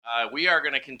We are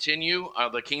going to continue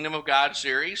the Kingdom of God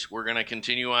series. We're going to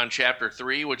continue on chapter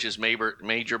 3, which is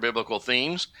major biblical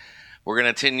themes. We're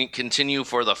going to continue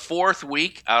for the fourth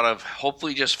week out of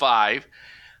hopefully just 5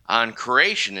 on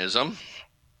creationism.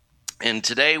 And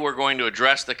today we're going to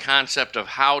address the concept of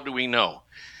how do we know.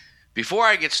 Before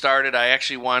I get started, I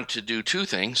actually want to do 2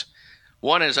 things.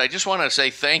 One is I just want to say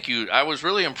thank you. I was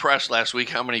really impressed last week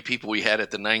how many people we had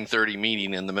at the 9:30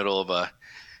 meeting in the middle of a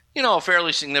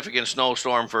fairly significant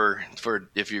snowstorm for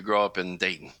if you grow up in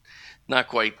Dayton. Not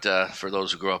quite for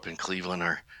those who grow up in Cleveland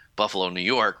or Buffalo, New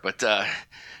York, but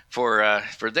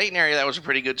for Dayton area, that was a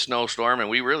pretty good snowstorm, and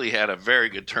we really had a very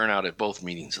good turnout at both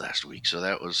meetings last week, so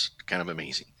that was kind of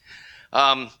amazing.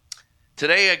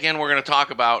 Today, again, we're going to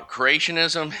talk about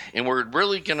creationism, and we're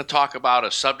really going to talk about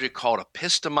a subject called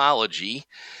epistemology.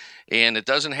 And it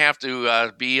doesn't have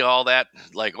to be all that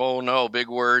like, oh no, big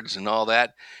words and all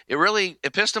that.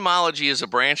 Epistemology is a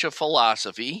branch of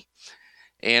philosophy,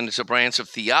 and it's a branch of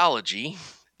theology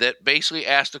that basically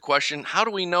asks the question, how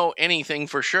do we know anything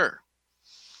for sure?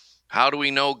 How do we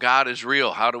know God is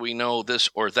real? How do we know this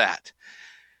or that?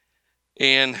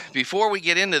 And before we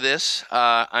get into this,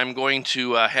 I'm going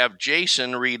to have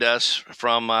Jason read us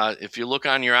from, if you look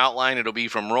on your outline, it'll be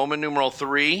from Roman numeral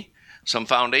 3, some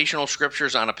foundational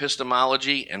scriptures on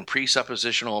epistemology and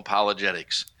presuppositional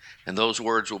apologetics. And those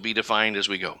words will be defined as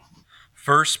we go.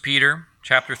 1 Peter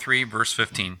chapter 3, verse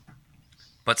 15.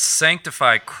 But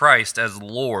sanctify Christ as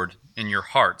Lord in your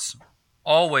hearts,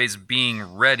 always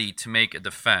being ready to make a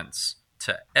defense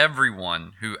to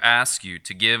everyone who asks you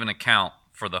to give an account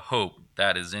for the hope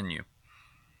that is in you.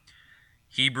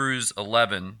 Hebrews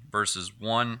 11, verses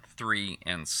 1, 3,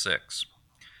 and 6.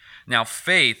 Now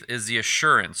faith is the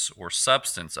assurance or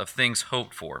substance of things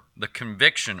hoped for, the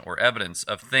conviction or evidence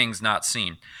of things not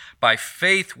seen. By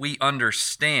faith we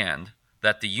understand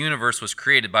that the universe was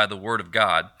created by the word of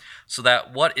God, so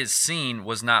that what is seen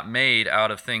was not made out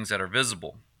of things that are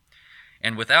visible.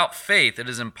 And without faith it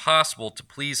is impossible to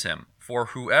please him. For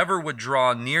whoever would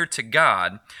draw near to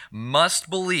God must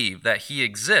believe that he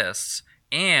exists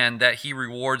and that he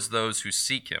rewards those who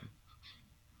seek him.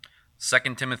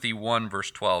 2 Timothy 1, verse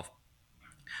 12.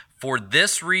 For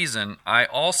this reason I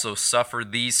also suffer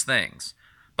these things,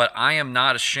 but I am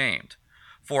not ashamed.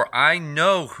 For I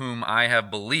know whom I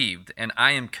have believed, and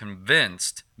I am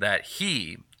convinced that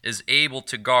he is able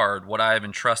to guard what I have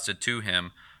entrusted to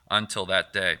him until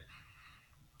that day.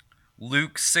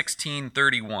 Luke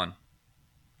 16:31.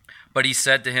 But he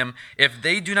said to him, if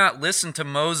they do not listen to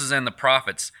Moses and the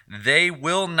prophets, they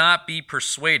will not be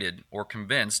persuaded or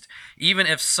convinced, even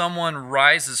if someone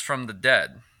rises from the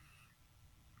dead.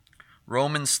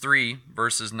 Romans 3,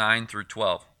 verses 9 through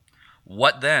 12.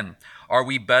 What then? Are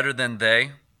we better than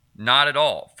they? Not at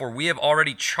all, for we have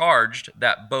already charged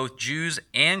that both Jews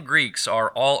and Greeks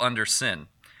are all under sin.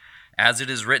 As it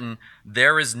is written,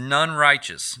 there is none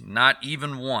righteous, not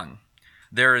even one.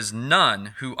 There is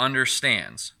none who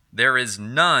understands. There is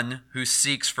none who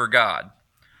seeks for God.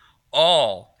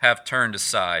 All have turned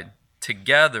aside.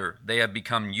 Together they have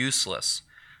become useless.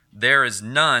 There is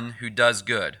none who does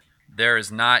good. There is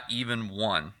not even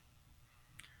one.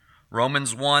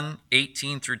 Romans 1,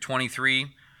 18 through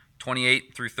 23,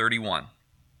 28 through 31.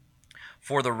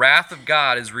 For the wrath of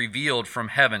God is revealed from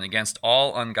heaven against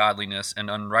all ungodliness and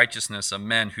unrighteousness of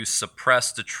men who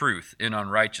suppress the truth in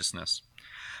unrighteousness.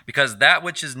 Because that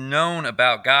which is known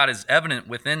about God is evident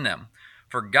within them,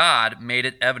 for God made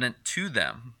it evident to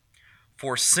them.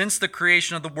 For since the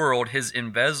creation of the world, his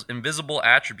invisible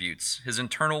attributes, his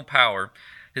internal power,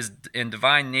 and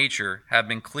divine nature have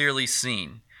been clearly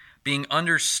seen, being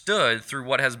understood through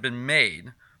what has been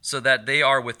made, so that they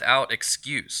are without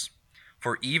excuse.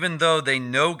 For even though they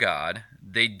know God,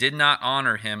 they did not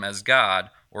honor him as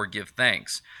God or give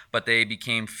thanks, but they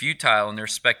became futile in their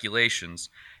speculations,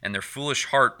 and their foolish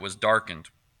heart was darkened.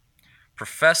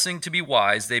 Professing to be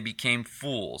wise, they became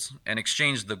fools, and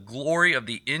exchanged the glory of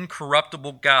the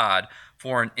incorruptible God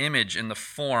for an image in the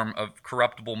form of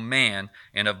corruptible man,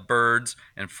 and of birds,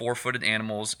 and four-footed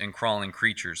animals, and crawling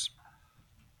creatures.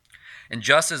 And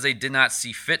just as they did not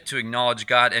see fit to acknowledge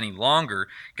God any longer,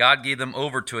 God gave them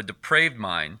over to a depraved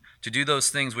mind, to do those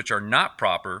things which are not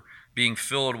proper, being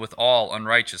filled with all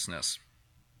unrighteousness.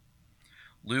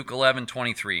 Luke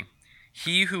 11:23.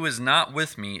 He who is not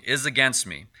with me is against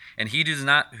me, and he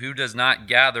who does not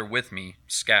gather with me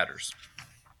scatters.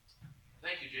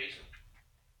 Thank you, Jason.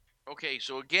 Okay,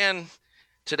 so again,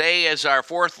 today is our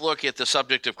fourth look at the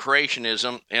subject of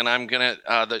creationism, and I'm going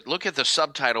to look at the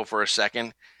subtitle for a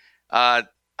second. I'm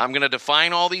going to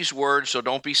define all these words, so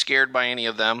don't be scared by any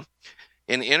of them.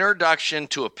 An introduction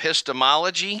to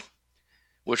epistemology,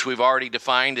 which we've already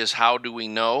defined as how do we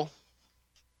know,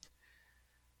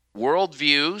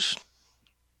 worldviews,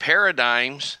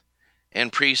 paradigms,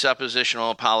 and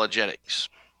presuppositional apologetics.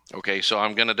 Okay, so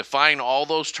I'm going to define all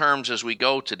those terms as we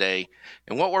go today.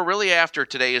 And what we're really after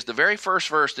today is the very first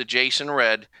verse that Jason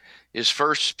read is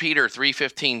 1 Peter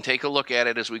 3:15. Take a look at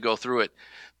it as we go through it.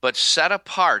 But set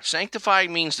apart. Sanctified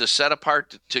means to set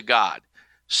apart to God.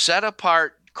 Set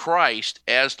apart Christ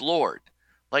as Lord.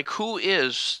 Like, who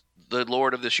is the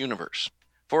Lord of this universe?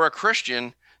 For a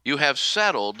Christian, you have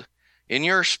settled in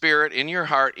your spirit, in your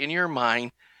heart, in your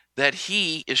mind, that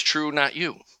he is true, not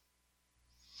you.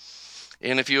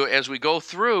 And as we go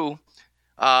through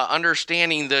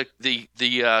understanding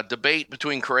the debate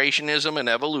between creationism and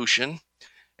evolution,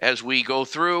 as we go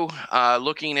through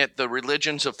looking at the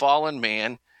religions of fallen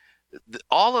man,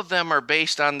 all of them are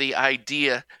based on the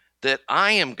idea that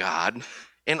I am God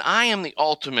and I am the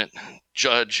ultimate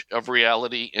judge of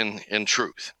reality and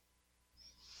truth.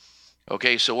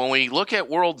 Okay, so when we look at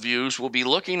worldviews, we'll be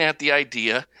looking at the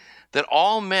idea that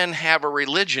all men have a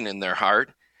religion in their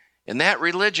heart, and that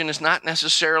religion is not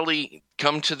necessarily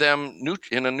come to them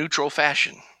in a neutral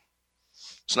fashion.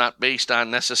 It's not based on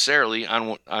necessarily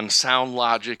on sound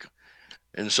logic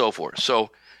and so forth.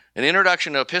 So, an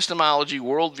introduction to epistemology,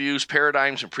 worldviews,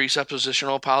 paradigms, and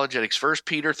presuppositional apologetics. 1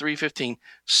 Peter 3:15.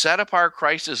 Set apart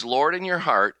Christ as Lord in your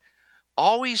heart,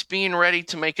 always being ready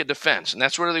to make a defense. And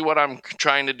that's really what I'm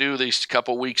trying to do these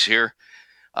couple weeks here,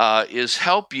 is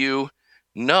help you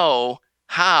know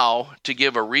how to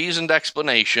give a reasoned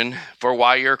explanation for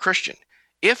why you're a Christian.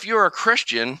 If you're a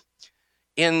Christian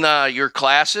in your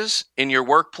classes, in your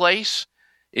workplace,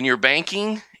 in your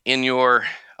banking, in your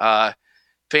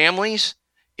families,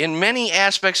 in many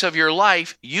aspects of your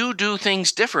life, you do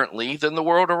things differently than the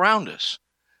world around us.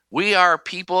 We are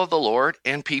people of the Lord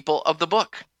and people of the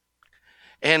book.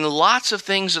 And lots of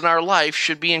things in our life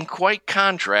should be in quite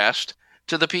contrast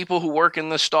to the people who work in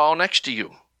the stall next to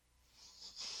you.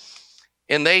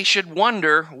 And they should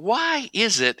wonder, why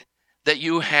is it that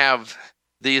you have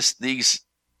these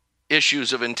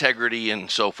issues of integrity and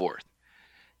so forth?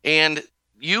 And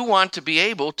you want to be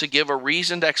able to give a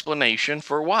reasoned explanation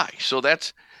for why. So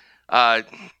that's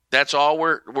all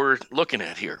we're looking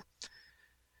at here.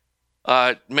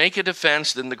 Make a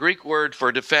defense. Then the Greek word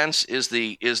for defense is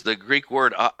the Greek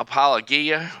word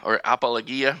apologia,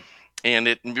 and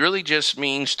it really just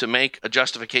means to make a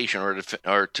justification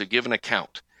or to give an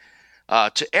account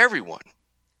to everyone.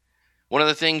 One of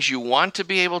the things you want to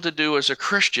be able to do as a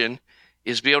Christian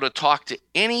is be able to talk to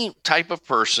any type of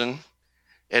person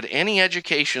at any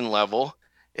education level,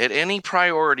 at any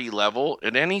priority level,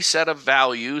 at any set of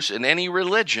values, in any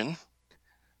religion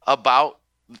about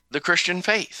the Christian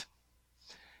faith.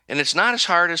 And it's not as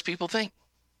hard as people think.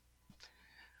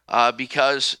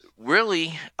 Because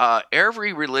really,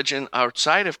 every religion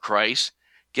outside of Christ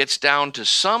gets down to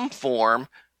some form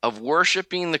of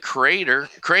worshiping the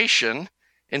creation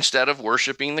instead of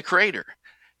worshiping the Creator.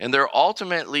 And they're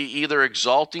ultimately either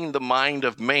exalting the mind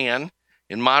of man,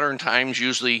 in modern times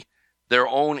usually their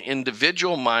own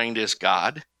individual mind as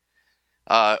God,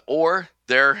 or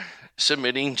they're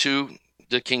submitting to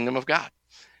the kingdom of God.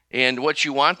 And what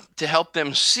you want to help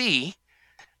them see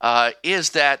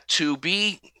is that to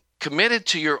be committed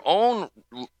to your own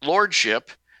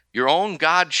lordship, your own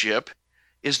godship,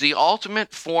 is the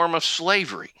ultimate form of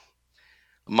slavery.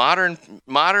 Modern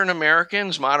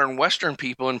Americans, modern Western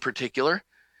people in particular,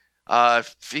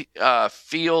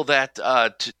 feel that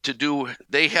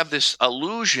they have this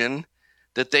illusion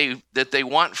that they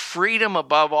want freedom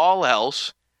above all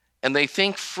else, and they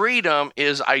think freedom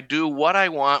is I do what I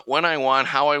want, when I want,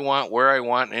 how I want, where I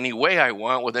want, any way I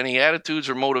want, with any attitudes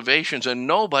or motivations, and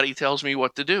nobody tells me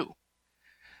what to do.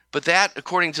 But that,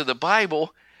 according to the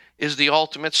Bible, is the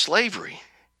ultimate slavery,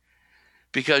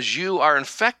 because you are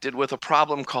infected with a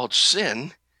problem called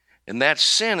sin, and that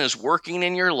sin is working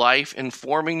in your life and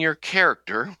forming your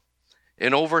character,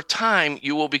 and over time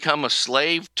you will become a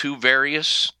slave to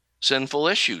various sinful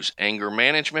issues, anger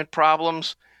management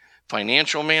problems,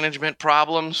 financial management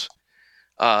problems,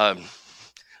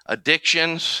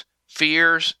 addictions,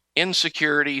 fears,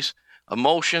 insecurities,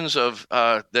 emotions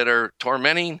that are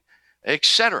tormenting,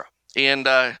 etc. And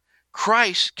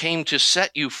Christ came to set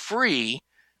you free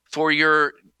for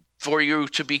you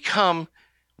to become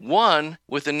one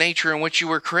with the nature in which you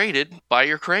were created by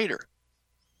your Creator.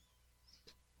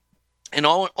 And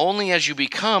only as you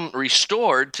become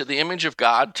restored to the image of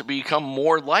God, to become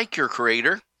more like your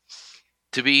Creator,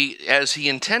 to be as He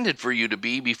intended for you to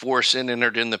be before sin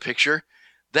entered in the picture,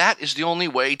 that is the only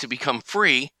way to become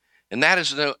free, and that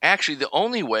is actually the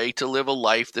only way to live a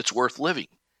life that's worth living.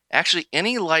 Actually,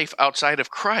 any life outside of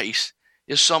Christ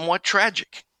is somewhat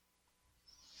tragic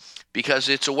because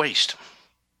it's a waste.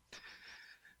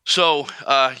 So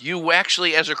you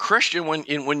actually, as a Christian,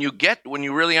 when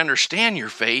you really understand your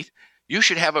faith, you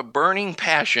should have a burning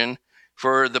passion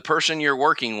for the person you're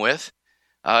working with,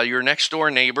 your next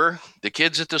door neighbor, the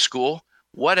kids at the school,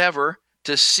 whatever,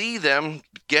 to see them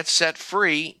get set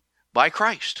free by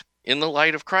Christ, in the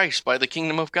light of Christ, by the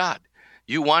kingdom of God.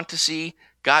 You want to see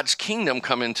God's kingdom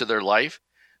come into their life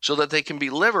so that they can be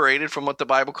liberated from what the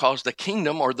Bible calls the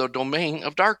kingdom or the domain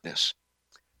of darkness,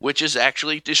 which is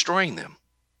actually destroying them.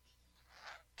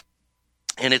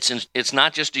 And it's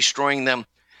not just destroying them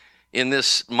in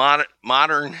this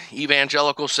modern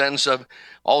evangelical sense of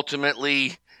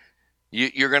ultimately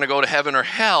you're going to go to heaven or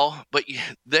hell, but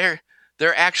they're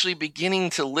actually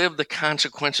beginning to live the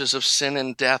consequences of sin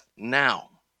and death now.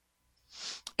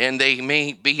 And they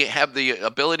may have the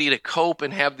ability to cope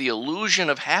and have the illusion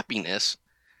of happiness,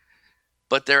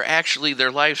 but their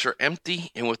lives are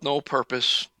empty and with no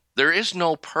purpose. There is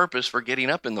no purpose for getting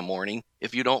up in the morning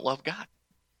if you don't love God.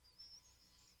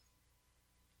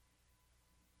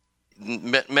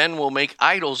 Men will make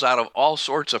idols out of all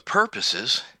sorts of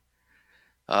purposes,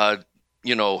 climbing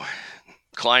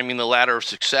the ladder of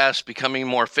success, becoming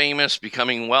more famous,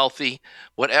 becoming wealthy,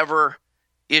 whatever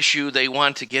issue they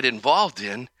want to get involved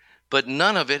in, but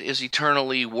none of it is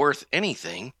eternally worth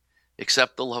anything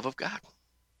except the love of God.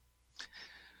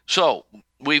 So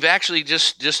we've actually,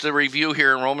 just a review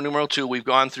here in Roman numeral 2, we've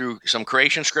gone through some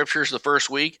creation scriptures the first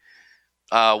week,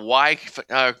 why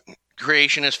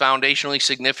creation is foundationally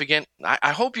significant.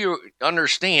 I hope you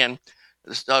understand.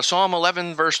 Psalm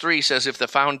 11 verse 3 says, if the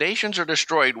foundations are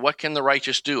destroyed, what can the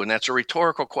righteous do? And that's a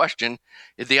rhetorical question.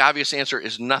 The obvious answer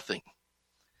is nothing.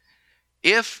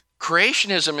 If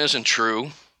creationism isn't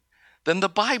true, then the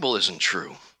Bible isn't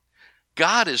true.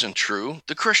 God isn't true.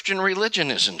 The Christian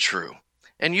religion isn't true.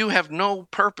 And you have no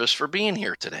purpose for being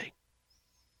here today.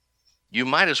 You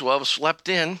might as well have slept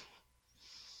in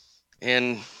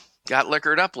and got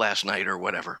liquored up last night or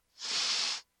whatever.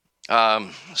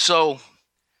 So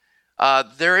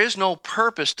there is no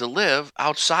purpose to live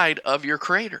outside of your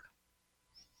Creator.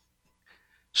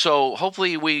 So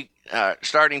hopefully we are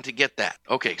starting to get that.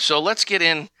 Okay, so let's get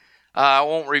in. I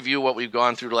won't review what we've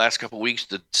gone through the last couple of weeks.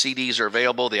 The CDs are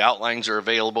available. The outlines are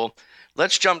available.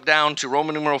 Let's jump down to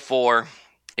Roman numeral 4.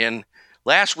 And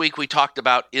last week we talked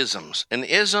about isms. An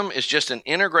ism is just an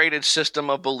integrated system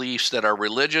of beliefs that are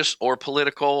religious or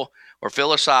political or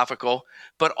philosophical,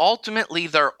 but ultimately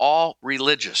they're all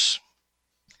religious.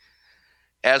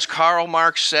 As Karl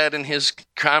Marx said in his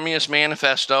Communist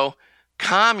Manifesto,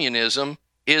 communism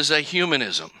is a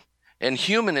humanism, and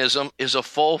humanism is a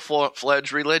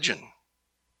full-fledged religion.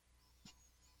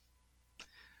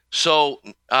 So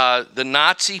the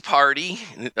Nazi Party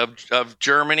of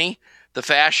Germany, the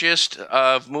fascist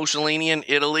of Mussolini in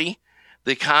Italy,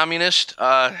 the communist,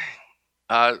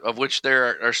 of which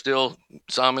there are still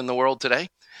some in the world today,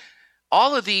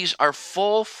 all of these are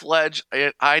full-fledged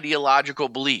ideological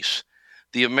beliefs.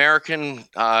 The American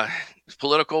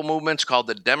political movements called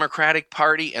the Democratic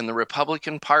Party and the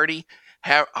Republican Party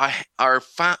are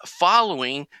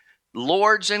following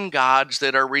lords and gods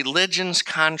that are religions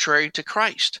contrary to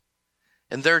Christ.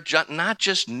 And they're not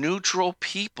just neutral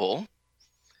people.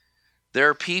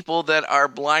 They're people that are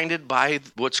blinded by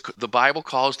what the Bible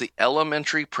calls the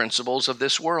elementary principles of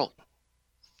this world.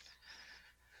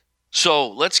 So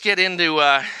let's get into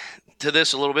to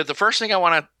this a little bit. The first thing I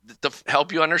want to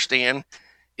help you understand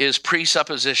is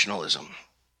presuppositionalism.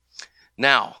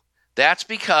 Now, that's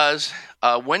because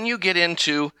when you get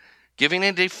into giving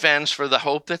a defense for the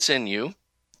hope that's in you,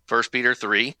 1 Peter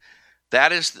 3,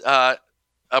 that is a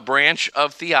branch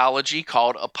of theology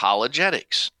called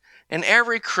apologetics. And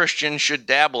every Christian should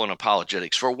dabble in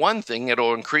apologetics. For one thing,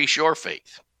 it'll increase your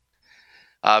faith.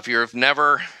 If you've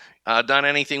never done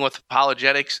anything with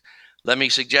apologetics, let me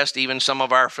suggest even some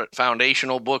of our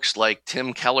foundational books like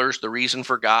Tim Keller's The Reason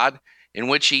for God, in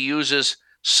which he uses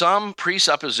some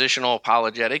presuppositional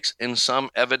apologetics and some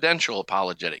evidential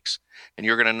apologetics. And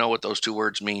you're going to know what those two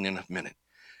words mean in a minute.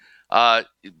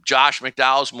 Josh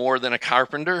McDowell's More Than a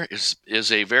Carpenter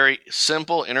is a very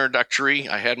simple introductory.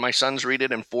 I had my sons read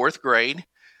it in 4th grade.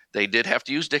 They did have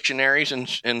to use dictionaries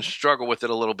and struggle with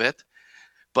it a little bit,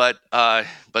 but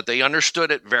they understood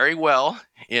it very well.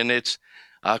 And it's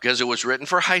because it was written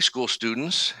for high school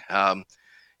students,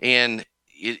 and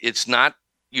it's not.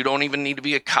 You don't even need to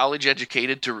be a college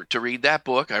educated to read that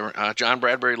book. John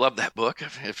Bradbury loved that book,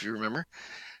 if you remember,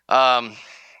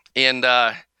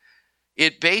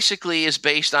 It basically is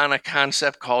based on a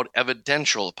concept called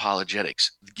evidential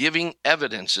apologetics, giving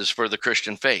evidences for the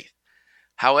Christian faith.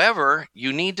 However,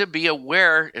 you need to be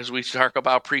aware, as we talk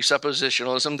about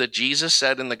presuppositionalism, that Jesus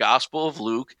said in the Gospel of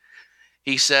Luke,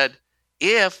 he said,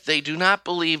 if they do not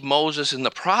believe Moses and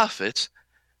the prophets,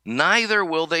 neither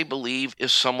will they believe if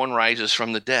someone rises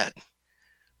from the dead.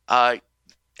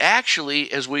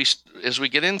 Actually, as we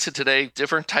get into today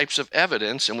different types of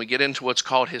evidence, and we get into what's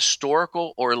called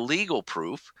historical or legal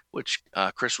proof, which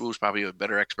Chris Wu is probably a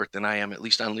better expert than I am, at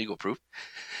least on legal proof.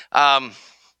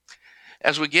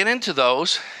 As we get into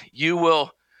those,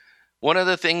 one of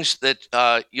the things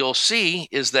that you'll see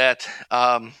is that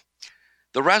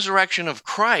the resurrection of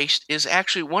Christ is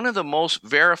actually one of the most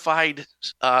verified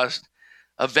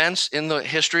events in the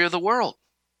history of the world.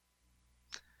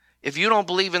 If you don't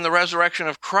believe in the resurrection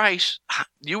of Christ,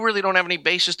 you really don't have any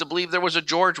basis to believe there was a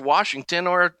George Washington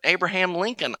or Abraham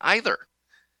Lincoln either,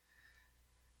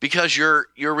 because you're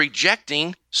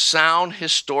rejecting sound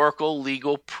historical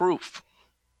legal proof.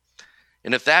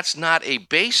 And if that's not a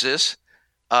basis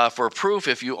for proof,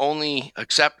 if you only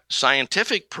accept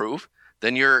scientific proof,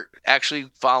 then you're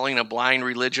actually following a blind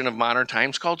religion of modern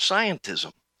times called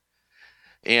scientism.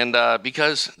 And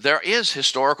because there is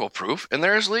historical proof and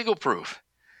there is legal proof,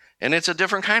 and it's a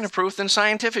different kind of proof than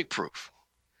scientific proof.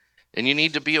 And you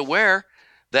need to be aware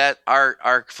that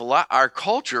our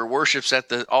culture worships at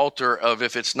the altar of,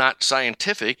 if it's not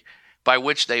scientific, by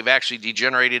which they've actually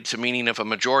degenerated to meaning if a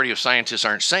majority of scientists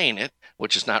aren't saying it,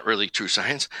 which is not really true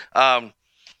science, then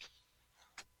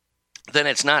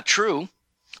it's not true.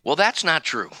 Well, that's not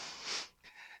true.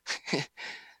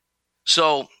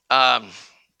 So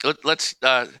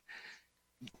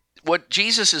what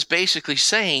Jesus is basically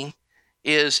saying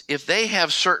is, if they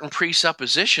have certain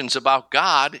presuppositions about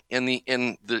God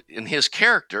in his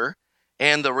character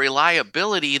and the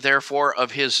reliability, therefore,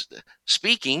 of his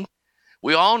speaking,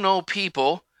 we all know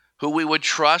people who we would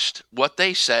trust what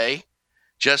they say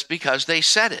just because they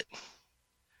said it,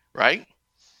 right?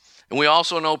 And we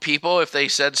also know people, if they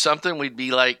said something, we'd be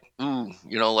like, ooh,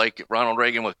 like Ronald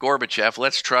Reagan with Gorbachev,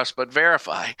 let's trust but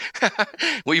verify.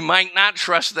 We might not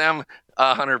trust them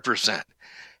 100%.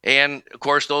 And, of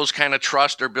course, those kind of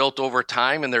trust are built over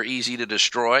time, and they're easy to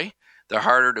destroy. They're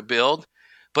harder to build.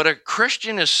 But a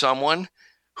Christian is someone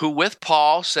who, with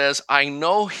Paul, says, I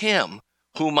know him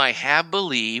whom I have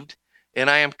believed, and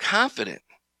I am confident.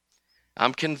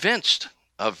 I'm convinced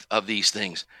of these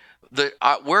things.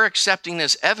 We're accepting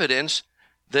as evidence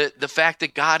the fact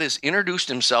that God has introduced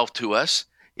himself to us.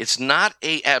 It's not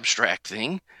an abstract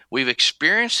thing. We've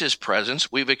experienced his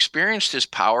presence. We've experienced his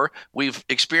power. We've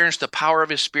experienced the power of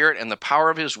his Spirit and the power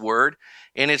of his word.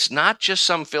 And it's not just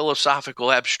some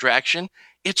philosophical abstraction.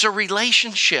 It's a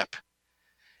relationship.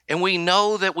 And we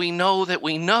know that we know that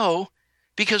we know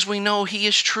because we know he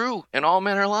is true and all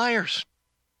men are liars,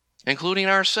 including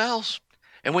ourselves.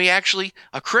 And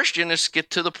a Christian is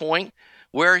get to the point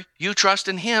where you trust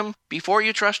in him before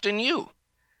you trust in you.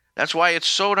 That's why it's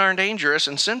so darn dangerous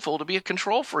and sinful to be a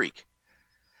control freak.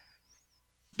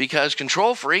 Because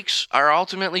control freaks are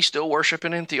ultimately still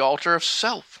worshiping at the altar of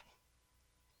self.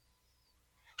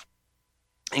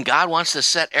 And God wants to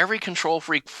set every control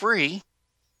freak free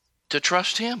to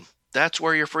trust him. That's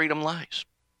where your freedom lies.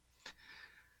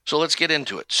 So let's get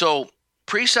into it. So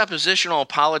presuppositional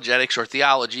apologetics or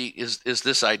theology is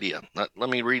this idea. Let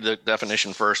me read the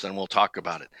definition first, and we'll talk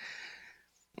about it.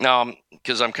 Now,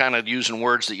 because I'm kind of using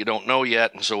words that you don't know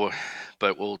yet,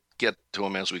 but we'll get to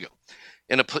them as we go.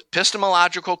 An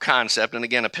epistemological concept, and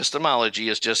again, epistemology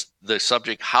is just the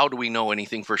subject, how do we know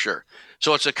anything for sure?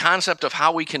 So it's a concept of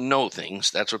how we can know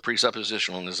things. That's what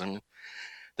presuppositionalism is.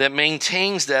 That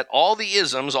maintains that all the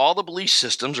isms, all the belief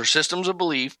systems or systems of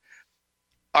belief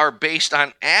are based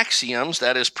on axioms,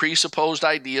 that is, presupposed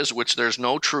ideas, which there's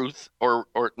no truth or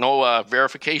no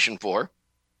verification for.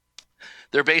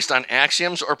 They're based on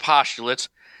axioms or postulates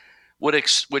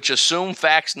which assume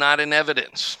facts not in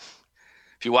evidence.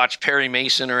 If you watch Perry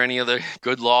Mason or any of the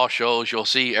good law shows, you'll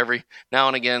see every now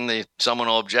and again someone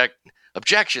will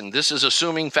objection. This is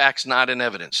assuming facts not in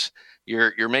evidence.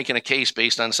 You're making a case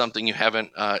based on something you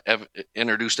haven't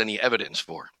introduced any evidence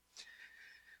for.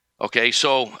 Okay,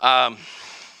 so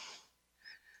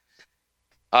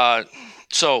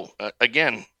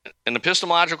again, an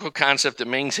epistemological concept that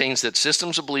maintains that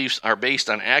systems of beliefs are based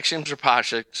on axioms or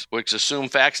postulates which assume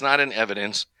facts not in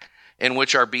evidence and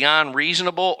which are beyond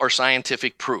reasonable or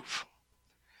scientific proof.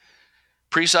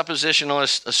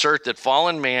 Presuppositionalists assert that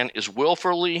fallen man is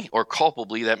willfully or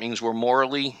culpably, that means we're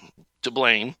morally to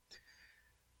blame,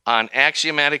 on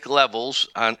axiomatic levels,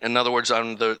 in other words,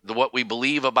 on the what we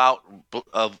believe about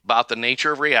the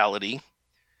nature of reality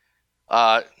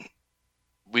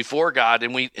before God,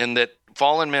 and that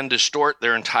fallen men distort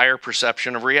their entire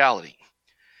perception of reality.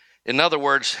 In other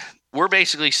words, we're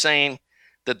basically saying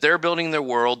that they're building their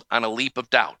world on a leap of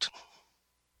doubt.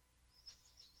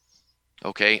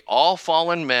 Okay, all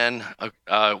fallen men,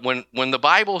 when the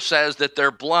Bible says that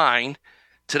they're blind,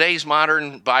 today's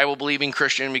modern Bible-believing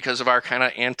Christian, because of our kind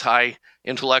of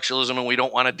anti-intellectualism and we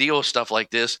don't want to deal with stuff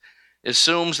like this,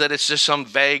 assumes that it's just some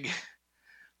vague,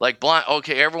 like blind,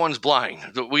 okay, everyone's blind.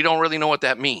 We don't really know what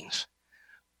that means.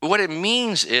 What it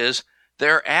means is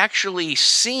they're actually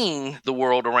seeing the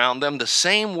world around them, the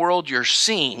same world you're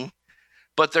seeing,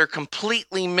 but they're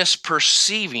completely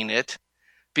misperceiving it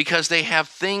because they have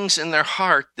things in their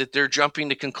heart that they're jumping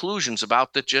to conclusions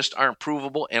about that just aren't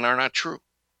provable and are not true.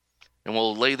 And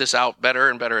we'll lay this out better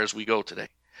and better as we go today.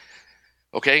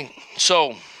 Okay,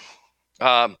 so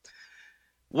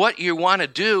what you want to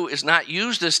do is not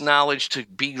use this knowledge to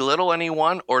belittle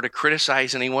anyone or to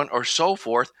criticize anyone or so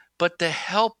forth, but to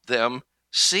help them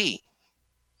see.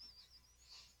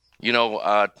 You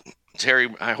know,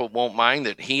 Terry, I hope won't mind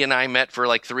that he and I met for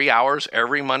like 3 hours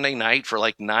every Monday night for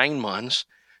like 9 months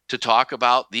to talk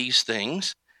about these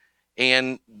things.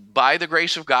 And by the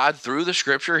grace of God, through the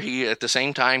scripture, he at the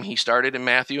same time, he started in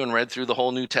Matthew and read through the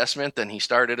whole New Testament. Then he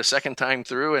started a second time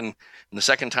through, and the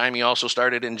second time he also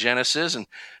started in Genesis. And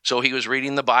so he was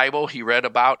reading the Bible. He read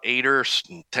about 8 or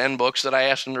 10 books that I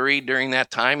asked him to read during that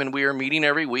time. And we were meeting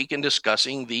every week and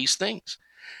discussing these things.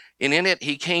 And in it,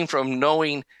 he came from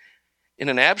knowing in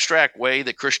an abstract way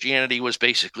that Christianity was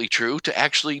basically true to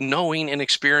actually knowing and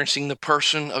experiencing the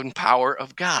person and power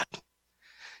of God.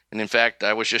 And in fact,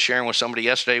 I was just sharing with somebody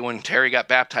yesterday when Terry got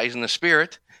baptized in the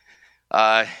Spirit.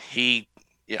 I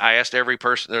asked every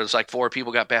person, there was like 4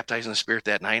 people got baptized in the Spirit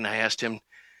that night, and I asked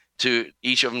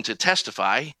each of them to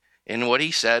testify. And what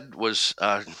he said was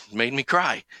made me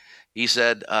cry. He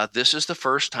said, this is the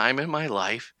first time in my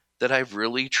life that I've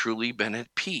really, truly been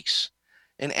at peace.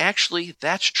 And actually,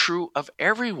 that's true of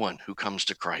everyone who comes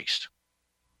to Christ.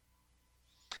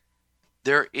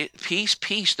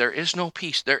 Peace. There is no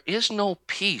peace. There is no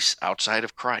peace outside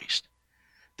of Christ.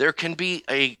 There can be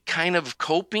a kind of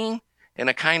coping and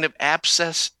a kind of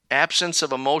absence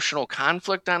of emotional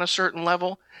conflict on a certain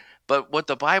level. But what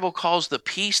the Bible calls the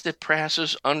peace that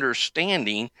passes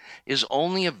understanding is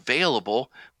only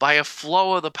available by a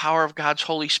flow of the power of God's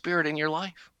Holy Spirit in your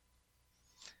life.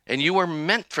 And you were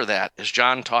meant for that, as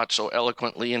John taught so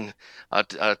eloquently in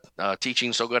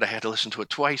teaching so good I had to listen to it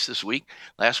twice this week.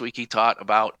 Last week he taught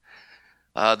about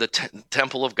the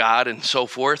temple of God and so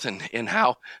forth, and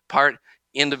how part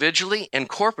individually and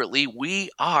corporately we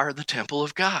are the temple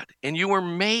of God. And you were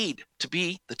made to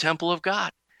be the temple of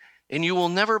God. And you will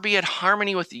never be at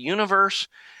harmony with the universe,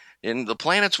 and the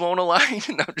planets won't align,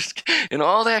 and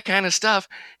all that kind of stuff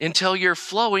until you're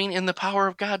flowing in the power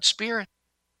of God's Spirit.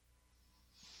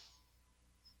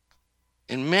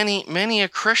 And many a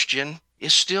Christian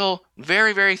is still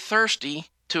very, very thirsty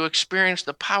to experience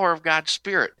the power of God's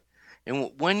Spirit.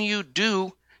 And when you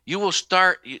do, you will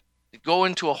go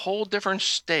into a whole different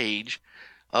stage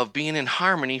of being in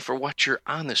harmony for what you're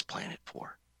on this planet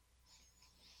for.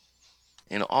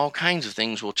 And all kinds of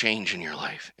things will change in your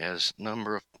life, as a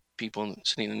number of people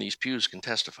sitting in these pews can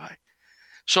testify.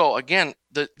 So again,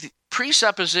 the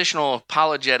presuppositional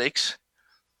apologetics,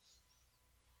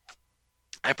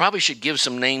 I probably should give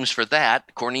some names for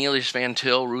that. Cornelius Van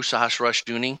Til, Rousas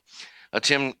Rushdoony.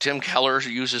 Tim Keller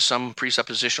uses some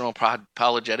presuppositional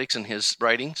apologetics in his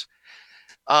writings.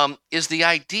 Is the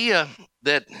idea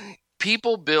that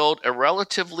people build a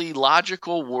relatively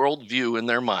logical worldview in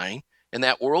their mind, and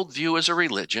that worldview is a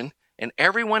religion, and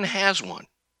everyone has one.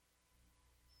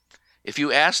 If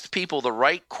you ask people the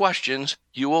right questions,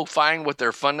 you will find what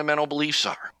their fundamental beliefs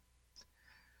are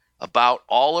about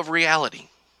all of reality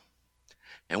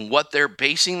and what they're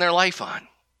basing their life on.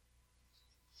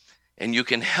 And you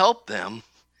can help them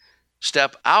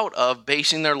step out of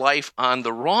basing their life on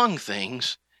the wrong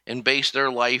things and base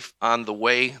their life on the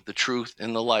way, the truth,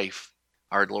 and the life,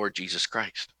 our Lord Jesus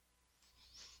Christ.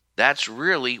 That's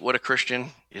really what a Christian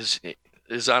is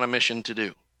on a mission to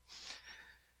do.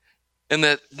 And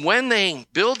that when they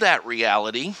build that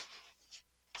reality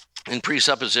in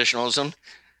presuppositionalism,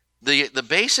 the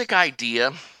basic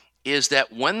idea is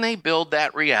that when they build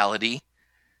that reality,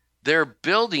 they're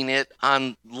building it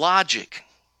on logic,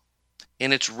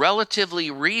 and it's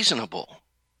relatively reasonable.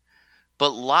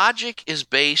 But logic is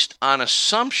based on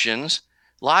assumptions.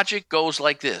 Logic goes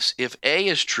like this: if A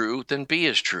is true, then B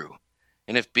is true.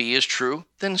 And if B is true,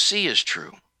 then C is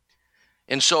true.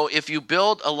 And so if you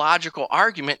build a logical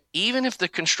argument, even if the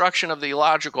construction of the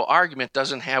logical argument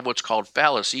doesn't have what's called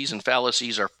fallacies, and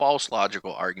fallacies are false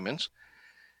logical arguments,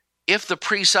 if the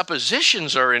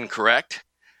presuppositions are incorrect,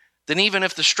 then even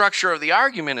if the structure of the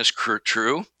argument is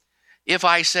true, if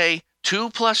I say 2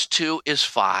 plus 2 is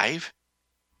 5,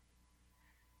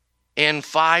 and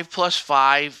 5 plus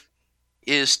 5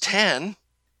 is 10,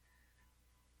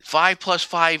 5 plus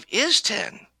 5 is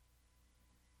 10.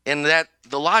 And that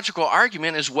the logical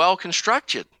argument is well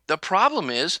constructed. The problem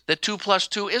is that 2 plus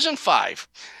 2 isn't 5.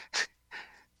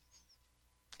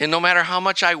 And no matter how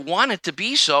much I want it to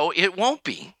be so, it won't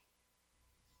be.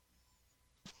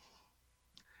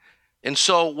 And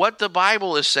so what the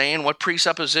Bible is saying, what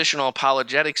presuppositional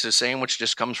apologetics is saying, which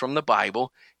just comes from the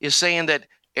Bible, is saying that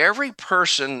every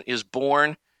person is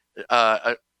born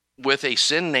with a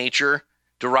sin nature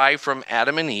derived from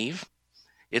Adam and Eve.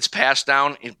 It's passed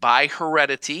down by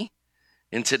heredity.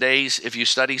 In today's, if you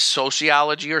study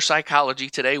sociology or psychology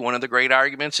today, one of the great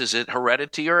arguments is it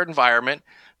heredity or environment.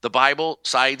 The Bible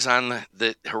sides on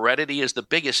the heredity is the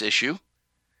biggest issue.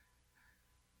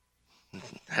 It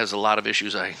has a lot of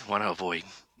issues I want to avoid.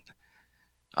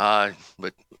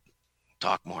 But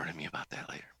talk more to me about that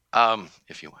later,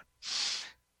 if you want.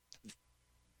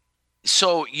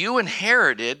 So you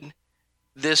inherited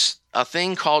a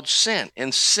thing called sin,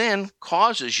 and sin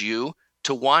causes you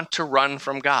to want to run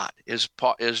from God,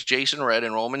 as Jason read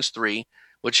in Romans 3,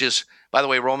 which is, by the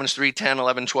way, Romans 3, 10,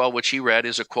 11, 12, which he read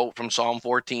is a quote from Psalm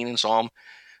 14 and Psalm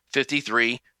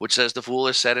 53, which says, the fool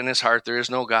has said in his heart, there is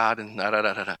no God, and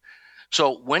da-da-da-da-da.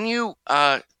 So when you,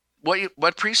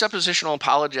 what presuppositional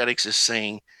apologetics is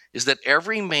saying is that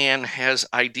every man has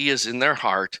ideas in their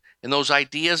heart, and those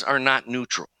ideas are not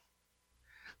neutral.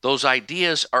 Those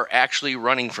ideas are actually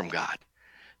running from God.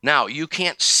 Now, you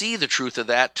can't see the truth of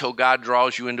that till God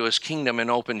draws you into his kingdom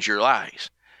and opens your eyes.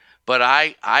 But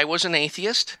I was an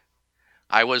atheist.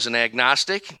 I was an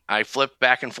agnostic. I flipped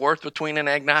back and forth between an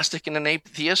agnostic and an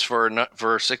atheist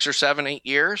for 6 or 7, 8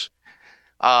 years.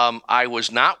 I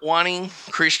was not wanting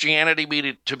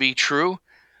Christianity to be true,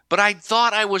 but I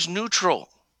thought I was neutral.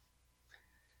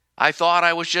 I thought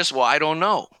I was just, I don't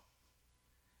know.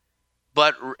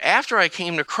 But after I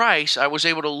came to Christ, I was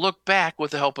able to look back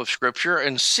with the help of Scripture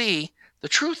and see the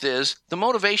truth is the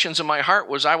motivations in my heart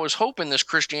was I was hoping this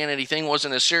Christianity thing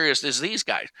wasn't as serious as these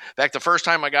guys. In fact, the first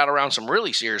time I got around some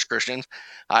really serious Christians,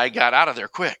 I got out of there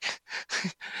quick.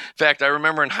 In fact, I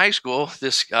remember in high school,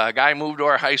 this guy moved to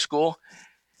our high school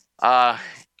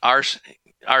our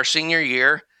senior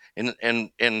year,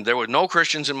 and there were no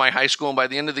Christians in my high school. And by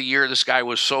the end of the year, this guy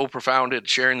was so profound at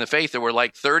sharing the faith. There were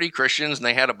like 30 Christians, and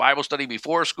they had a Bible study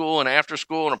before school and after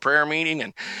school and a prayer meeting.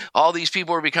 And all these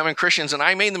people were becoming Christians. And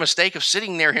I made the mistake of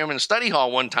sitting near him in study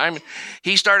hall one time.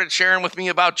 He started sharing with me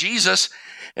about Jesus.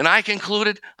 And I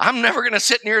concluded, I'm never going to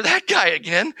sit near that guy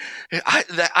again.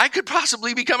 I could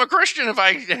possibly become a Christian if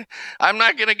I'm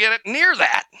not going to get it near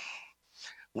that.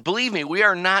 Well, believe me, we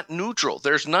are not neutral.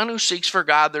 There's none who seeks for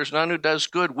God. There's none who does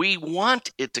good. We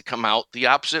want it to come out the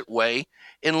opposite way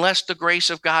unless the grace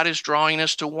of God is drawing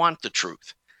us to want the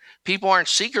truth. People aren't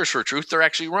seekers for truth. They're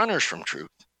actually runners from truth.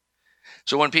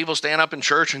 So when people stand up in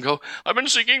church and go, I've been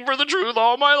seeking for the truth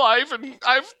all my life, and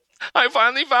I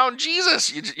finally found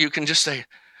Jesus, you can just say,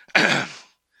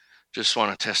 just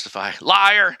want to testify.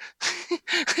 Liar.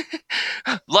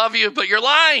 Love you, but you're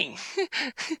lying.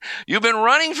 You've been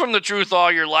running from the truth all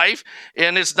your life,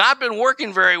 and it's not been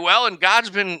working very well, and God's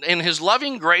been, in his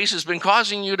loving grace, has been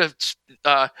causing you to,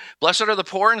 blessed are the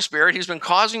poor in spirit. He's been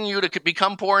causing you to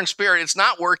become poor in spirit. It's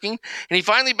not working, and he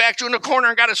finally backed you in the corner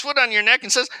and got his foot on your neck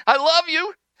and says, I love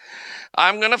you.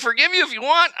 I'm going to forgive you if you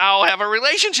want. I'll have a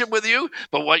relationship with you,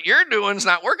 but what you're doing is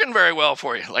not working very well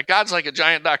for you. Like God's like a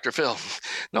giant Dr. Phil.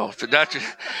 No, the doctor,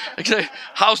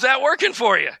 how's that working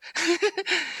for you?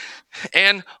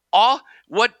 And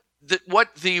what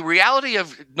the reality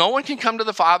of no one can come to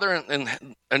the Father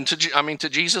and to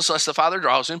Jesus unless the Father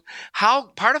draws him.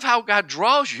 Part of how God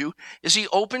draws you is he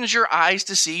opens your eyes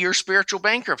to see your spiritual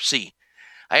bankruptcy.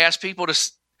 I ask people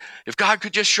if God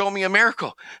could just show me a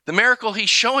miracle. The miracle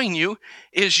he's showing you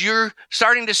is you're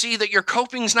starting to see that your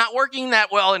coping's not working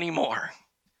that well anymore.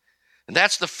 And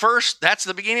that's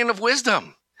the beginning of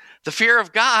wisdom. The fear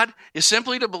of God is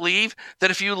simply to believe that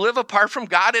if you live apart from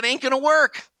God, it ain't going to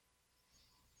work.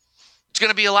 It's going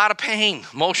to be a lot of pain,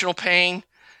 emotional pain,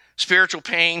 spiritual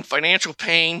pain, financial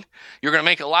pain. You're going to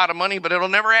make a lot of money, but it'll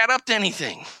never add up to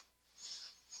anything.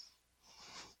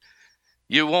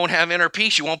 You won't have inner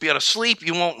peace. You won't be able to sleep.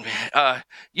 You won't,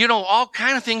 all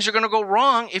kind of things are going to go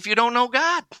wrong if you don't know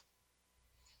God.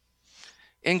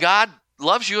 And God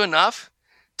loves you enough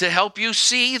to help you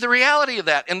see the reality of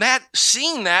that. And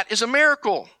seeing that is a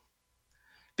miracle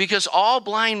because all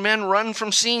blind men run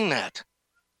from seeing that.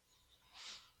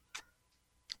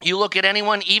 You look at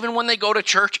anyone, even when they go to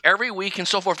church every week and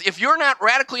so forth, if you're not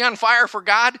radically on fire for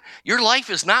God, your life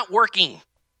is not working.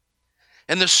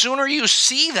 And the sooner you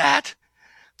see that,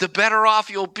 the better off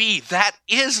you'll be. That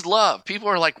is love. People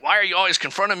are like, why are you always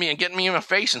confronting me and getting me in my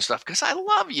face and stuff? Because I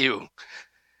love you.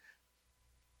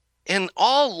 And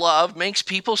all love makes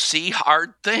people see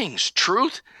hard things.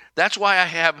 Truth, that's why I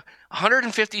have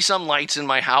 150 some lights in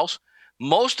my house,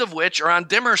 most of which are on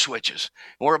dimmer switches.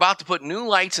 And we're about to put new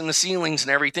lights in the ceilings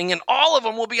and everything, and all of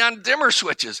them will be on dimmer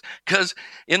switches. Because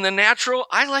in the natural,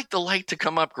 I like the light to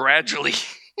come up gradually.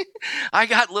 I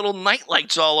got little night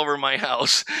lights all over my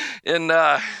house. And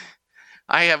I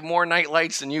have more night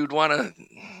lights than you'd want to.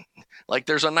 Like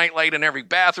there's a night light in every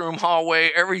bathroom, hallway,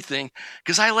 everything.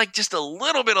 Because I like just a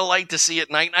little bit of light to see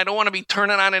at night. And I don't want to be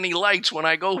turning on any lights when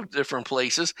I go different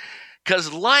places.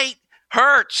 Because light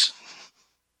hurts.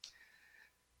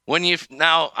 When you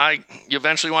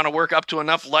eventually want to work up to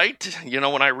enough light.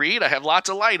 When I read, I have lots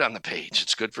of light on the page.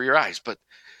 It's good for your eyes. But,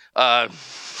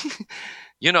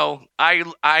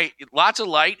 lots of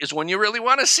light is when you really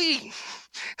want to see.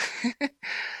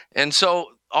 And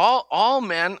so all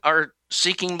men are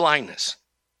seeking blindness.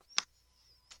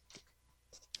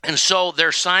 And so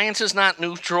their science is not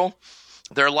neutral.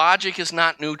 Their logic is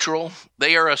not neutral.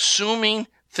 They are assuming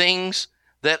things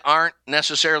that aren't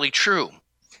necessarily true.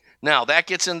 Now, that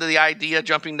gets into the idea,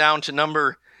 jumping down to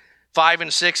number 5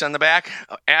 and 6 on the back,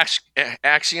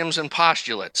 axioms and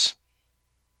postulates.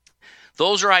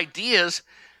 Those are ideas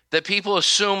that people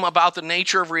assume about the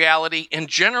nature of reality, and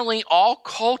generally all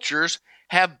cultures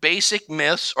have basic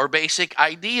myths or basic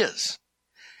ideas.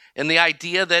 And the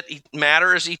idea that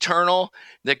matter is eternal,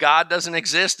 that God doesn't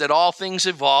exist, that all things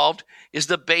evolved, is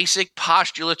the basic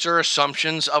postulates or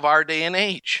assumptions of our day and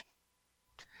age.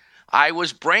 I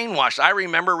was brainwashed. I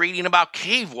remember reading about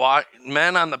cave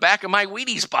men on the back of my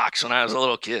Wheaties box when I was a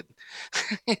little kid.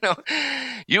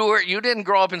 You didn't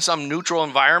grow up in some neutral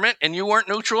environment, and you weren't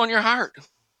neutral in your heart.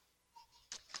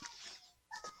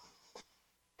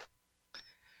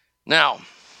 Now,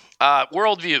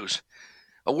 worldviews.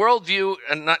 A worldview,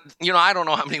 and I don't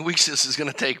know how many weeks this is going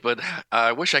to take, but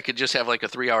I wish I could just have like a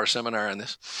 3-hour seminar on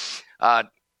this.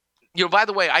 By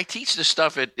the way, I teach this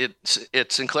stuff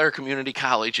at Sinclair Community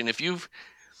College, and if you've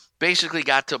basically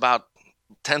got to about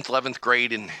 10th, 11th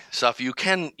grade and stuff, you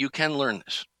can learn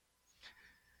this.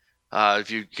 If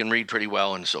you can read pretty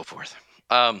well and so forth.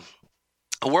 A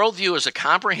worldview is a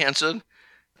comprehensive,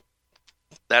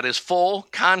 that is full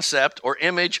concept or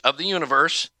image of the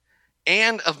universe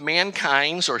and of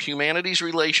mankind's or humanity's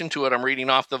relation to it. I'm reading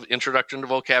off the Introduction to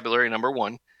Vocabulary, number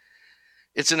 1.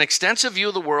 It's an extensive view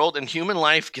of the world and human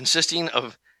life consisting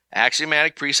of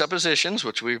axiomatic presuppositions,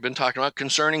 which we've been talking about,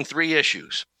 concerning 3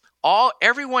 issues.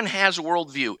 Everyone has a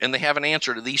worldview, and they have an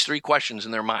answer to these 3 questions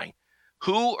in their mind.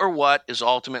 Who or what is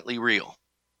ultimately real?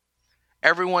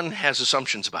 Everyone has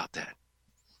assumptions about that.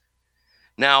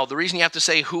 Now, the reason you have to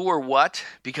say who or what,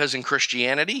 because in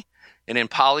Christianity and in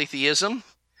polytheism,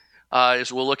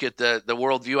 is we'll look at the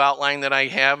worldview outline that I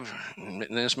have. And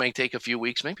this may take a few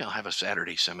weeks. Maybe I'll have a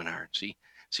Saturday seminar and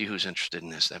see who's interested in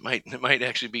this. That might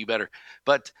actually be better.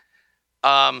 But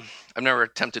I've never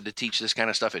attempted to teach this kind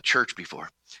of stuff at church before.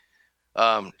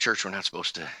 Church, we're not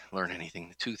supposed to learn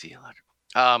anything too theological.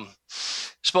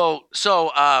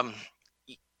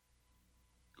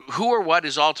 Who or what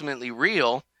is ultimately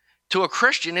real? To a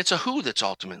Christian, it's a who that's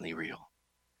ultimately real.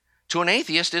 To an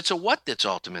atheist, it's a what that's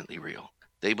ultimately real.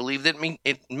 They believe that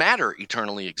matter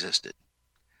eternally existed.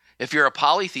 If you're a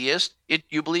polytheist,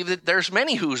 you believe that there's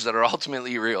many who's that are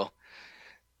ultimately real.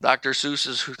 Dr.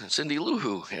 Seuss's Cindy Lou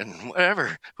Who and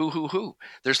whatever. Who.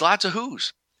 There's lots of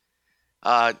who's.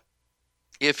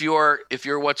 If you're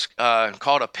what's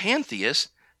called a pantheist,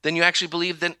 then you actually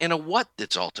believe that in a what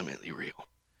that's ultimately real.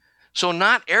 So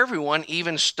not everyone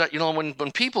even,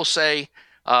 when people say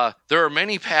there are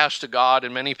many paths to God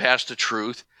and many paths to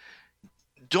truth,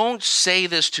 don't say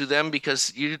this to them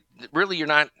because you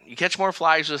catch more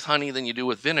flies with honey than you do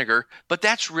with vinegar, but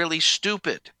that's really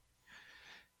stupid.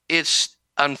 It's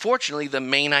unfortunately the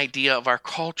main idea of our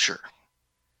culture.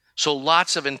 So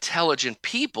lots of intelligent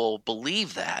people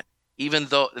believe that, even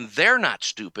though they're not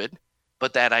stupid,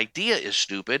 but that idea is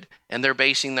stupid, and they're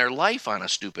basing their life on a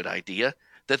stupid idea,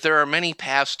 that there are many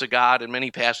paths to God and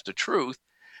many paths to truth.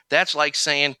 That's like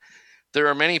saying there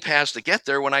are many paths to get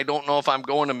there when I don't know if I'm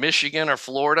going to Michigan or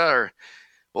Florida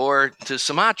or to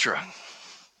Sumatra.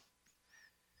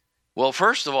 Well,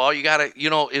 first of all, you got to,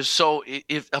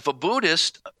 if a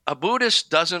Buddhist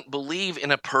doesn't believe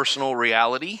in a personal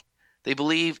reality, they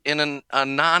believe in a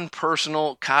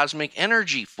non-personal cosmic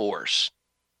energy force.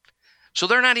 So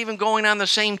they're not even going on the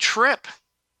same trip.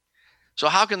 So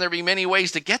how can there be many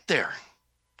ways to get there?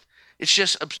 It's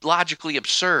just logically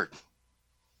absurd.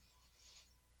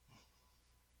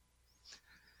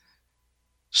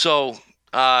 So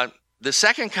the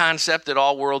second concept that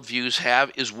all worldviews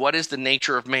have is what is the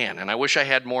nature of man? And I wish I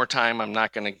had more time. I'm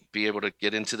not going to be able to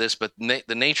get into this, but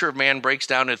the nature of man breaks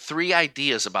down into three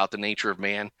ideas about the nature of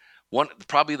man. One,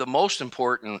 probably the most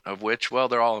important of which, well,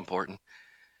 they're all important.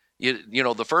 You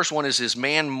know, the first one is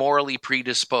man morally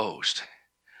predisposed?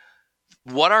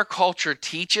 What our culture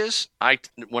teaches,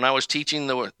 when I was teaching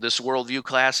this worldview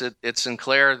class at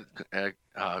Sinclair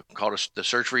called The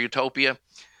Search for Utopia,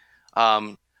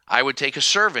 I would take a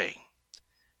survey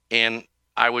and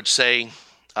I would say,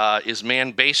 is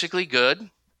man basically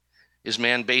good? Is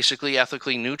man basically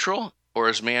ethically neutral? Or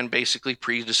is man basically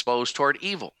predisposed toward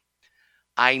evil?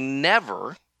 I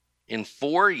never, in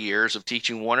 4 years of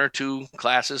teaching 1 or 2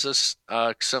 classes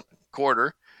a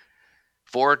quarter,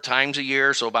 4 times a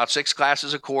year, so about 6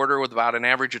 classes a quarter with about an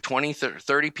average of 20,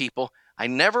 30 people, I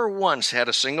never once had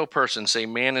a single person say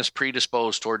man is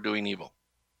predisposed toward doing evil.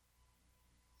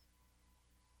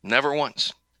 Never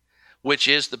once. Which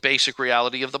is the basic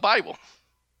reality of the Bible.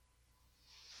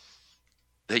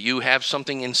 That you have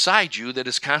something inside you that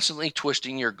is constantly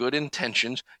twisting your good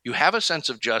intentions. You have a sense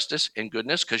of justice and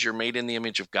goodness because you're made in the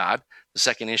image of God. The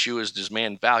second issue is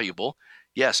man valuable?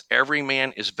 Yes, every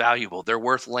man is valuable. They're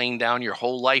worth laying down your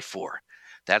whole life for.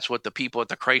 That's what the people at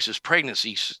the Crisis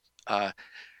Pregnancy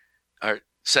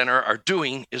Center are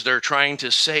doing, is they're trying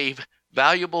to save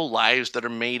valuable lives that are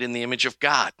made in the image of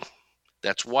God.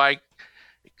 That's why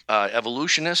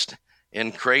evolutionists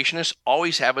and creationists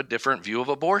always have a different view of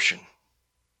abortion.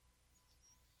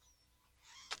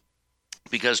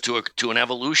 Because to an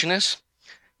evolutionist,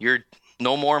 you're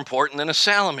no more important than a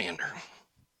salamander.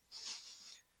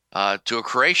 To a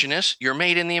creationist, you're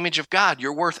made in the image of God.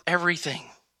 You're worth everything.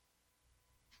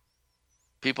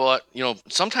 People,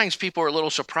 sometimes people are a little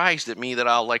surprised at me that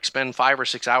I'll spend 5 or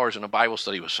 6 hours in a Bible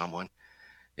study with someone.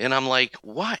 And I'm like,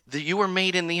 what? You were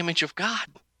made in the image of God.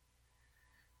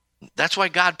 That's why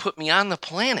God put me on the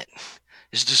planet,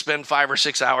 is to spend 5 or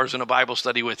 6 hours in a Bible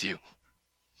study with you.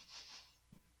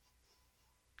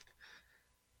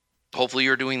 Hopefully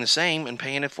you're doing the same and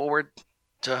paying it forward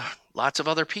to lots of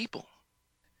other people.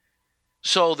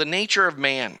 So the nature of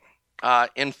man.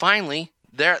 And finally,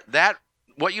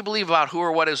 what you believe about who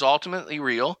or what is ultimately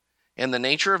real and the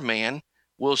nature of man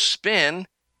will spin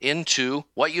into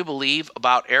what you believe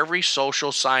about every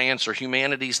social science or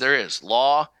humanities there is.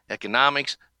 Law,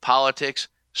 economics, politics,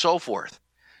 so forth.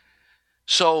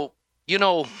 So,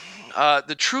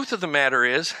 the truth of the matter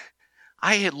is,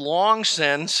 I had long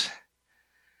since...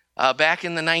 back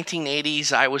in the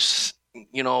 1980s, I was,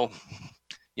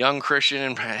 young Christian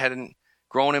and hadn't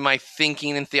grown in my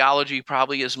thinking and theology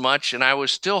probably as much. And I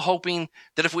was still hoping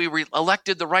that if we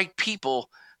elected the right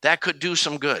people, that could do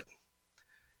some good.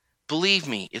 Believe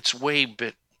me, it's way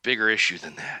bigger issue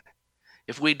than that.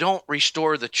 If we don't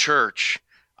restore the church,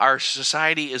 our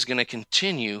society is going to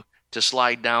continue to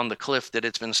slide down the cliff that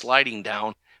it's been sliding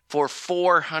down for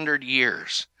 400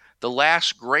 years. The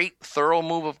last great thorough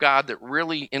move of God that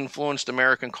really influenced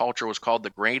American culture was called the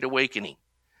Great Awakening.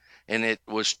 And it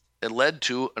led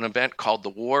to an event called the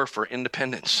War for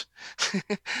Independence,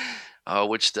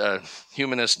 which the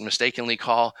humanists mistakenly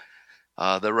call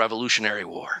the Revolutionary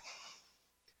War.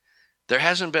 There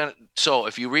hasn't been, so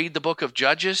if you read the book of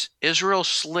Judges, Israel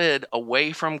slid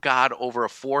away from God over a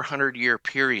 400-year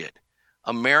period.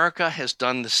 America has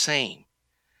done the same.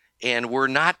 And we're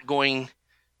not going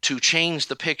to change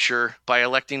the picture by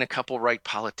electing a couple right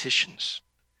politicians.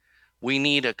 We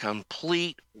need a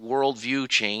complete worldview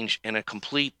change and a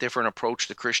complete different approach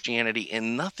to Christianity,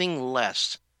 and nothing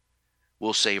less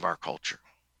will save our culture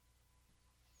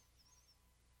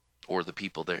or the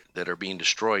people that are being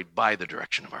destroyed by the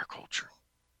direction of our culture.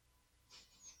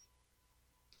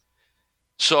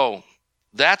 So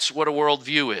that's what a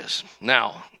worldview is.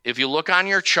 Now, if you look on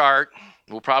your chart,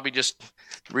 we'll probably just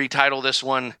retitle this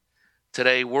one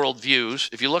today,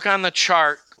 Worldviews. If you look on the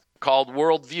chart called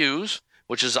Worldviews,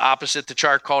 which is opposite the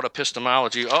chart called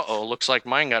Epistemology. Looks like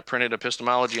mine got printed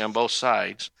Epistemology on both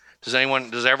sides. Does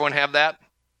everyone have that?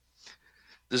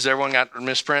 Does everyone got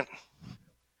misprint?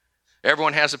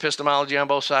 Everyone has Epistemology on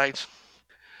both sides?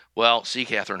 Well, see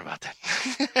Catherine about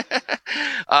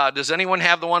that. Does anyone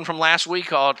have the one from last week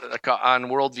called on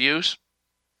Worldviews?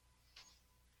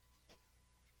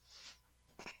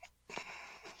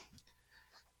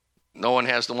 No one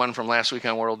has the one from last week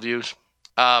on Worldviews.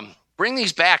 Bring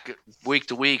these back week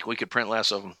to week. We could print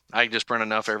less of them. I just print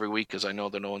enough every week because I know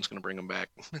that no one's going to bring them back.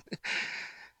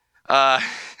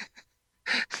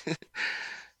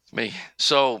 Me.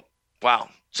 So, wow.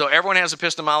 So everyone has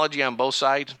epistemology on both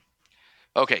sides?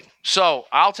 Okay. So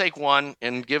I'll take one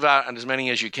and give out as many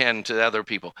as you can to other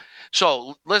people.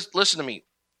 So listen to me.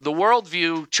 the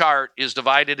worldview chart is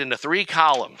divided into 3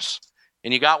 columns,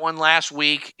 and you got one last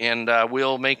week, and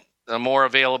we'll make more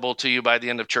available to you by the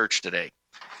end of church today.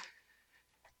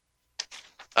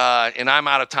 And I'm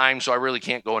out of time, so I really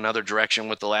can't go another direction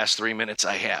with the last 3 minutes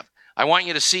I have. I want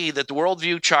you to see that the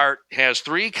worldview chart has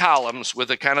 3 columns with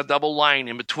a kind of double line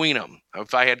in between them.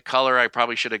 If I had color, I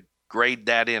probably should have graded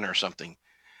that in or something.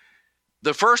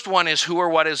 The first one is who or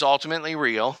what is ultimately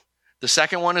real. The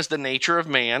second one is the nature of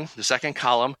man, the second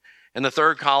column. And the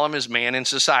third column is man in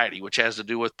society, which has to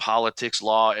do with politics,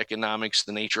 law, economics,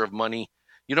 the nature of money.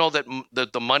 You know that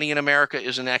the money in America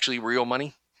isn't actually real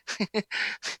money?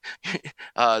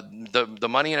 The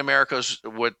money in America is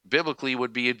what biblically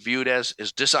would be viewed as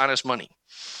dishonest money.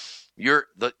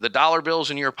 The dollar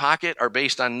bills in your pocket are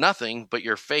based on nothing but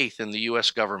your faith in the U.S.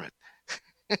 government.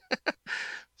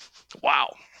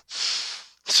 Wow.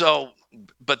 So,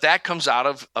 but that comes out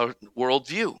of a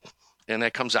worldview, and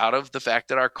that comes out of the fact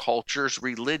that our culture's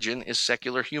religion is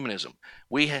secular humanism.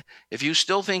 If you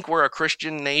still think we're a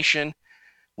Christian nation,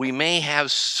 we may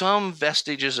have some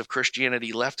vestiges of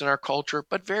Christianity left in our culture,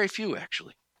 but very few,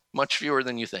 actually. Much fewer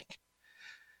than you think.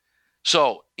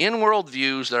 So, in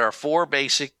worldviews, there are 4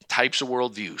 basic types of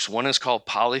worldviews. One is called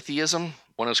polytheism,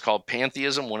 one is called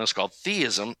pantheism, one is called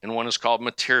theism, and one is called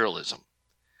materialism.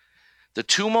 The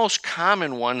 2 most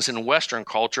common ones in Western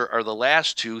culture are the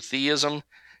last 2, theism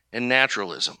and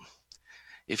naturalism.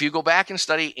 If you go back and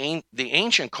study the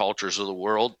ancient cultures of the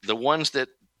world, the ones that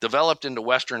developed into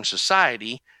Western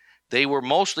society, they were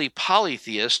mostly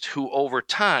polytheist who over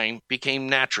time became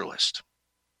naturalist.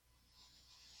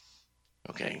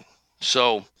 Okay,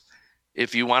 so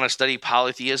if you want to study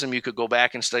polytheism, you could go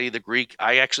back and study the Greek.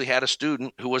 I actually had a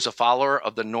student who was a follower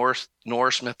of the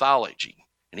Norse mythology.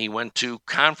 And he went to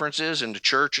conferences and to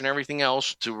church and everything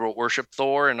else to worship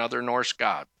Thor and other Norse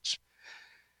gods.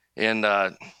 And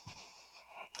that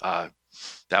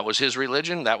was his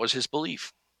religion. That was his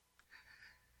belief.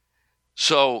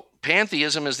 So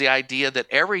pantheism is the idea that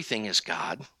everything is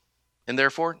God, and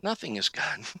therefore nothing is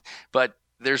God. But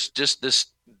there's just this,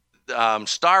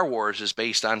 Star Wars is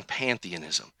based on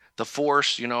pantheism. The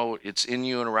Force, it's in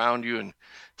you and around you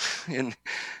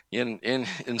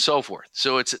and so forth.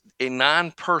 So it's a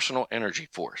non-personal energy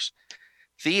force.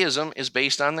 Theism is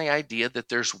based on the idea that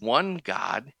there's one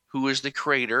God who is the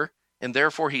creator, and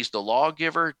therefore he's the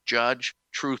lawgiver, judge,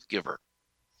 truth giver,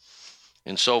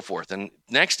 and so forth. And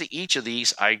next to each of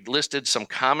these, I listed some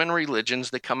common religions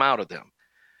that come out of them.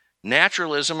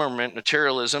 Naturalism or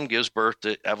materialism gives birth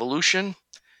to evolution,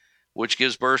 which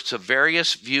gives birth to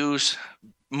various views.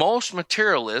 Most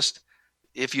materialists,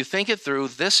 if you think it through,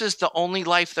 this is the only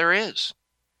life there is.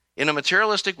 In a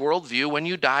materialistic worldview, when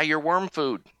you die, you're worm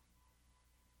food.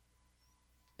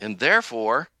 And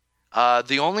therefore,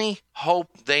 the only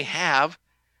hope they have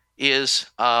is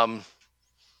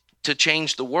to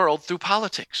change the world through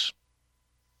politics.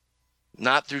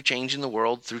 Not through changing the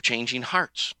world, through changing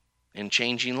hearts and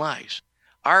changing lives.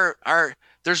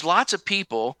 There's lots of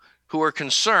people who are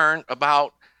concerned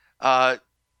about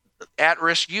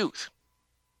at-risk youth.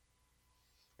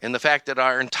 And the fact that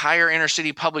our entire inner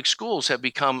city public schools have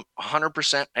become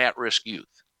 100% at-risk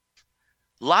youth.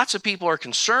 Lots of people are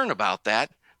concerned about that,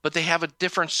 but they have a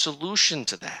different solution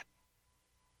to that.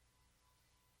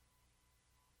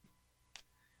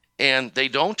 And they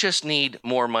don't just need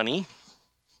more money.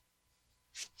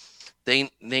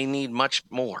 They need much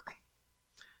more.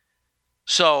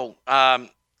 So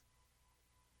that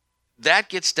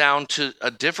gets down to a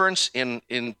difference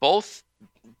in both.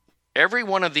 Every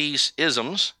one of these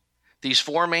isms, these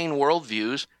 4 main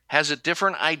worldviews, has a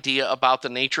different idea about the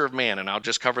nature of man. And I'll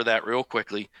just cover that real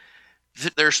quickly.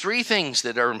 There's 3 things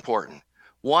that are important.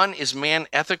 One is man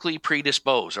ethically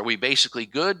predisposed. Are we basically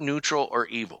good, neutral, or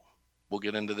evil? We'll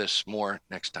get into this more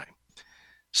next time.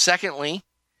 Secondly,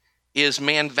 is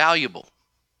man valuable?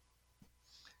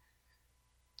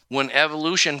 When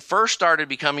evolution first started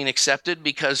becoming accepted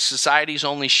because societies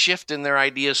only shift in their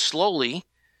ideas slowly,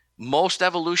 most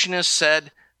evolutionists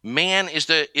said man is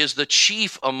the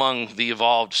chief among the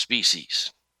evolved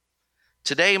species.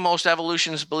 Today, most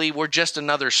evolutionists believe we're just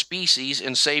another species,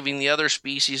 and saving the other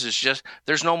species is just,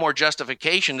 there's no more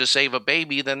justification to save a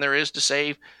baby than there is to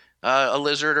save a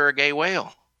lizard or a gay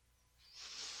whale.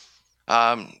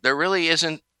 There really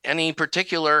isn't any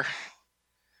particular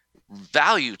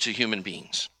value to human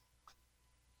beings.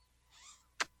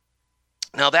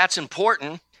 Now, that's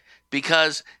important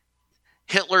because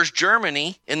Hitler's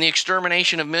Germany and the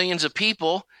extermination of millions of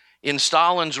people in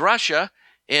Stalin's Russia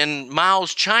and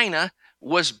Mao's China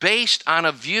was based on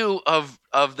a view of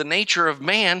the nature of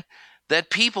man that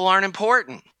people aren't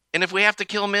important. And if we have to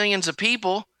kill millions of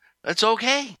people, that's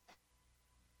okay.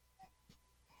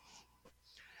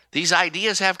 These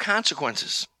ideas have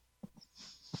consequences.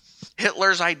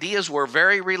 Hitler's ideas were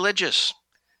very religious,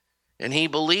 and he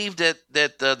believed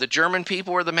that the German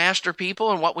people were the master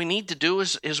people, and what we need to do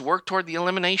is work toward the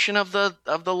elimination of the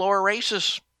lower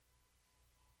races.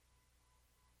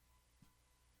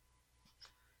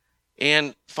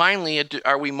 And finally,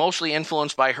 are we mostly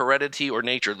influenced by heredity or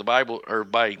nature? The Bible, or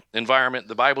by environment?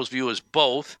 The Bible's view is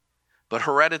both, but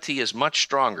heredity is much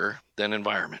stronger than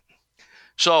environment.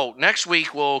 So next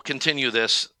week we'll continue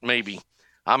this. Maybe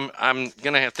I'm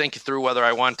gonna have to think through whether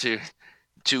I want to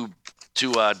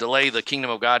delay the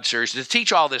Kingdom of God series. To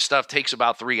teach all this stuff takes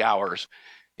about 3 hours,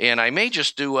 and I may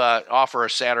just offer a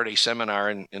Saturday seminar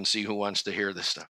and see who wants to hear this stuff.